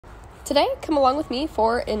Today, come along with me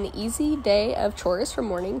for an easy day of chores from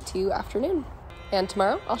morning to afternoon. And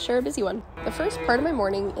tomorrow, I'll share a busy one. The first part of my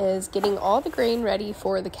morning is getting all the grain ready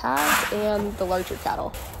for the calves and the larger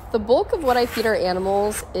cattle. The bulk of what I feed our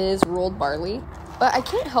animals is rolled barley, but I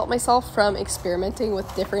can't help myself from experimenting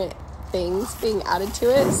with different things being added to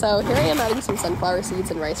it. So here I am adding some sunflower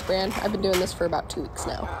seeds and rice bran. I've been doing this for about 2 weeks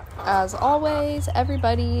now. As always,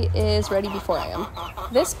 everybody is ready before I am.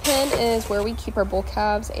 This pen is where we keep our bull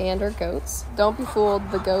calves and our goats. Don't be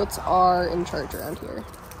fooled, the goats are in charge around here.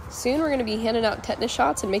 Soon we're going to be handing out tetanus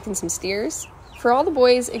shots and making some steers. For all the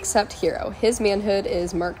boys except Hero, his manhood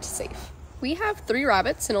is marked safe. We have 3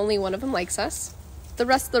 rabbits and only one of them likes us. The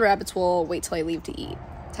rest of the rabbits will wait till I leave to eat.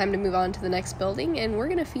 Time to move on to the next building, and we're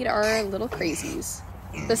gonna feed our little crazies.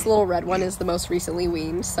 This little red one is the most recently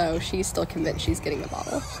weaned, so she's still convinced she's getting a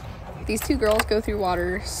bottle. These 2 girls go through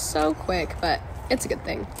water so quick, but it's a good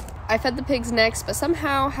thing. I fed the pigs next, but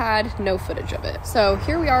somehow had no footage of it. So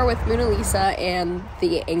here we are with Mona Lisa and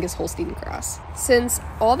the Angus Holstein cross. Since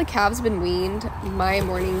all the calves have been weaned, my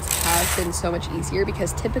mornings have been so much easier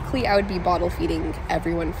because typically I would be bottle feeding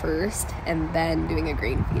everyone first and then doing a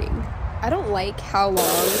grain feeding. I don't like how long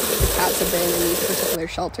the cats have been in these particular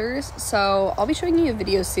shelters, so I'll be showing you a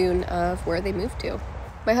video soon of where they moved to.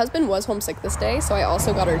 My husband was homesick this day, so I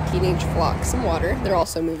also got our teenage flock some water. They're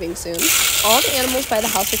also moving soon. All the animals by the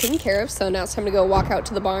house are taken care of, so now it's time to go walk out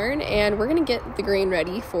to the barn, and we're gonna get the grain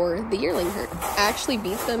ready for the yearling herd. I actually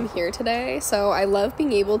beat them here today, so I love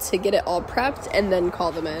being able to get it all prepped and then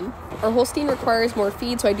call them in. Our Holstein requires more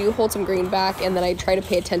feed, so I do hold some grain back, and then I try to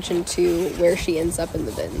pay attention to where she ends up in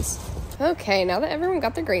the bins. Okay, now that everyone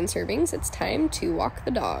got their grain servings, it's time to walk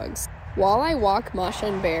the dogs. While I walk Masha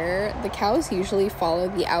and Bear, the cows usually follow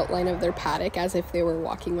the outline of their paddock as if they were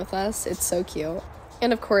walking with us. It's so cute.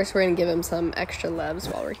 And of course, we're gonna give them some extra loves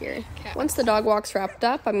while we're here. Once the dog walk's wrapped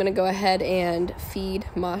up, I'm gonna go ahead and feed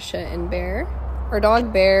Masha and Bear. Our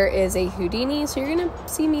dog Bear is a Houdini, so you're gonna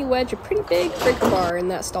see me wedge a pretty big breaker bar in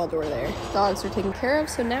that stall door there. Dogs are taken care of,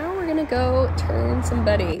 so now we're gonna go turn some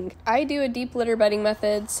bedding. I do a deep litter bedding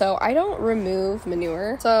method, so I don't remove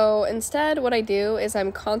manure. So instead, what I do is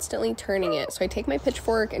I'm constantly turning it. So I take my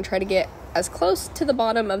pitchfork and try to get as close to the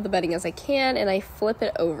bottom of the bedding as I can, and I flip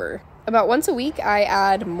it over. About once a week, I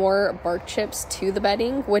add more bark chips to the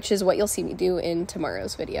bedding, which is what you'll see me do in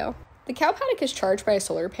tomorrow's video. The cow paddock is charged by a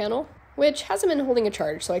solar panel, which hasn't been holding a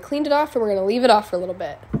charge, so I cleaned it off and we're gonna leave it off for a little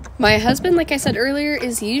bit. My husband, like I said earlier,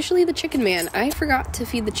 is usually the chicken man. I forgot to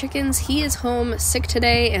feed the chickens. He is home sick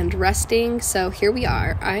today and resting, so here we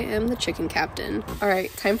are. I am the chicken captain. All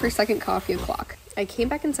right, time for second coffee o'clock. I came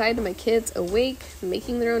back inside to my kids awake,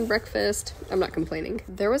 making their own breakfast. I'm not complaining.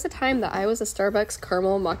 There was a time that I was a Starbucks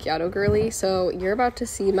caramel macchiato girly, so you're about to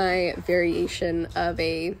see my variation of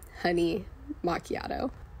a honey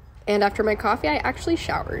macchiato. And after my coffee, I actually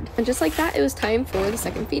showered. And just like that, it was time for the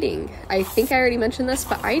second feeding. I think I already mentioned this,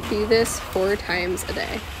 but I do this 4 times a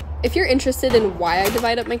day. If you're interested in why I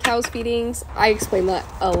divide up my cows' feedings, I explain that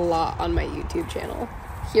a lot on my YouTube channel.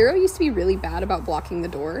 Hero used to be really bad about blocking the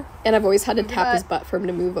door, and I've always had to tap his butt for him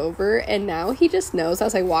to move over, and now he just knows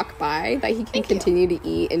as I walk by that he can continue to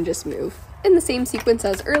eat and just move. In the same sequence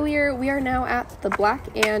as earlier, we are now at the black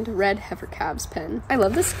and red heifer calves pen. I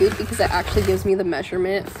love the scoop because it actually gives me the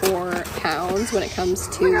measurement for pounds when it comes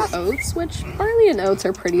to oats, which barley and oats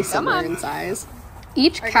are pretty similar in size.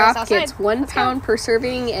 Each calf gets 1 pound per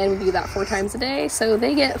serving, and we do that 4 times a day, so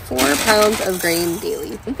they get 4 pounds of grain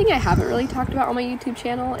daily. One thing I haven't really talked about on my YouTube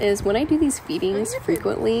channel is when I do these feedings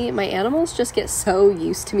frequently, my animals just get so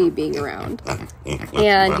used to me being around.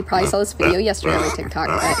 And you probably saw this video yesterday on my TikTok,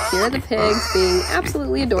 but here are the pigs being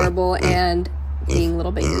absolutely adorable and being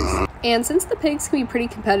little babies. And since the pigs can be pretty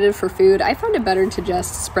competitive for food, I found it better to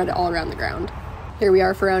just spread it all around the ground. Here we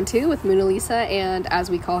are for round 2 with Mona Lisa and,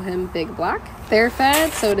 as we call him, Big Black. They're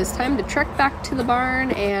fed, so it is time to trek back to the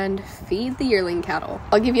barn and feed the yearling cattle.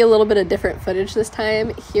 I'll give you a little bit of different footage this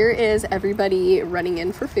time. Here is everybody running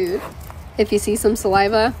in for food. If you see some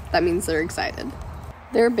saliva, that means they're excited.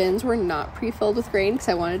 Their bins were not pre-filled with grain because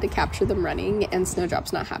I wanted to capture them running, and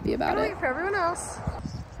Snowdrop's not happy about it. Wait for everyone else.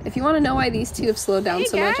 If you want to know why these 2 have slowed down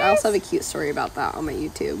so much, I also have a cute story about that on my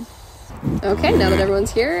YouTube. Okay, now that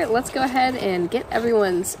everyone's here, let's go ahead and get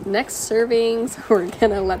everyone's next servings. We're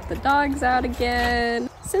gonna let the dogs out again.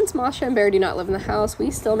 Since Masha and Bear do not live in the house,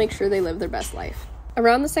 we still make sure they live their best life.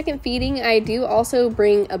 Around the second feeding, I do also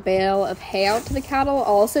bring a bale of hay out to the cattle.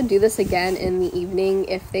 I'll also do this again in the evening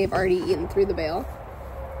if they've already eaten through the bale.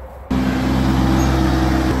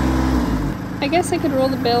 I guess I could roll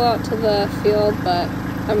the bale out to the field, but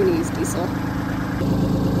I'm gonna use diesel.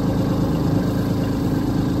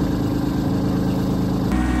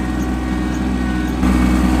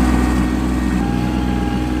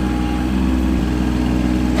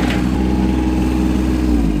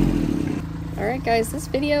 Alright guys, this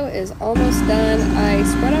video is almost done. I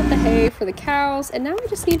spread out the hay for the cows, and now I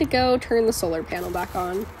just need to go turn the solar panel back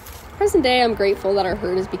on. Present day, I'm grateful that our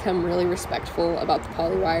herd has become really respectful about the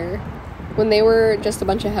polywire. When they were just a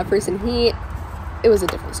bunch of heifers in heat, it was a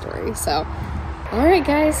different story. So, alright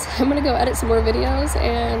guys, I'm gonna go edit some more videos,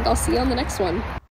 and I'll see you on the next one.